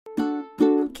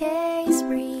case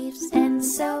briefs, and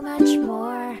so much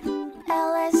more.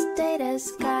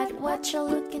 LSData's got what you're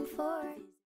looking for.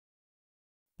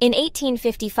 In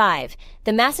 1855,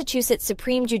 the Massachusetts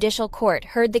Supreme Judicial Court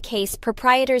heard the case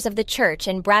Proprietors of the Church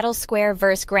in Brattle Square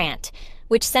v. Grant,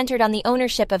 which centered on the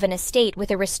ownership of an estate with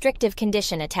a restrictive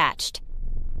condition attached.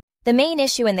 The main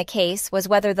issue in the case was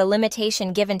whether the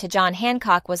limitation given to John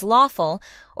Hancock was lawful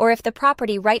or if the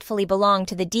property rightfully belonged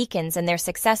to the deacons and their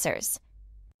successors.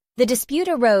 The dispute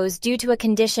arose due to a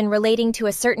condition relating to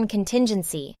a certain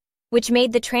contingency, which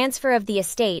made the transfer of the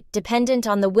estate dependent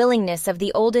on the willingness of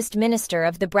the oldest minister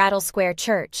of the Brattle Square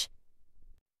Church.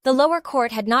 The lower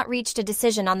court had not reached a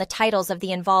decision on the titles of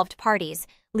the involved parties,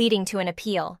 leading to an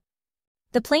appeal.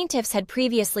 The plaintiffs had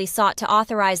previously sought to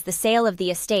authorize the sale of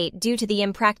the estate due to the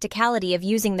impracticality of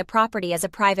using the property as a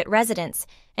private residence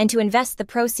and to invest the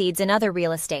proceeds in other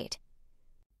real estate.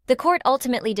 The court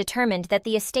ultimately determined that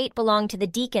the estate belonged to the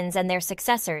deacons and their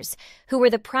successors, who were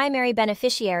the primary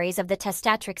beneficiaries of the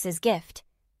testatrix's gift.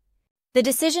 The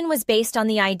decision was based on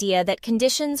the idea that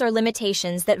conditions or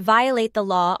limitations that violate the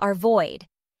law are void,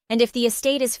 and if the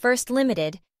estate is first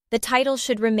limited, the title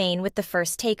should remain with the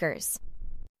first takers.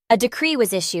 A decree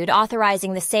was issued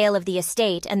authorizing the sale of the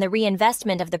estate and the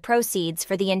reinvestment of the proceeds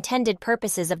for the intended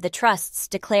purposes of the trusts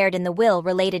declared in the will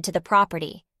related to the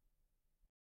property.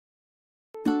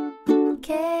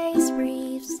 Case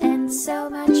briefs, and so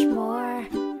much more.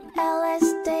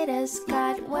 LSData's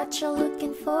got what you're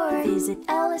looking for. Visit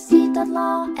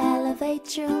lsd.law,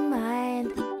 elevate your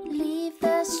mind. Leave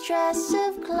the stress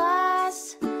of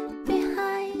class.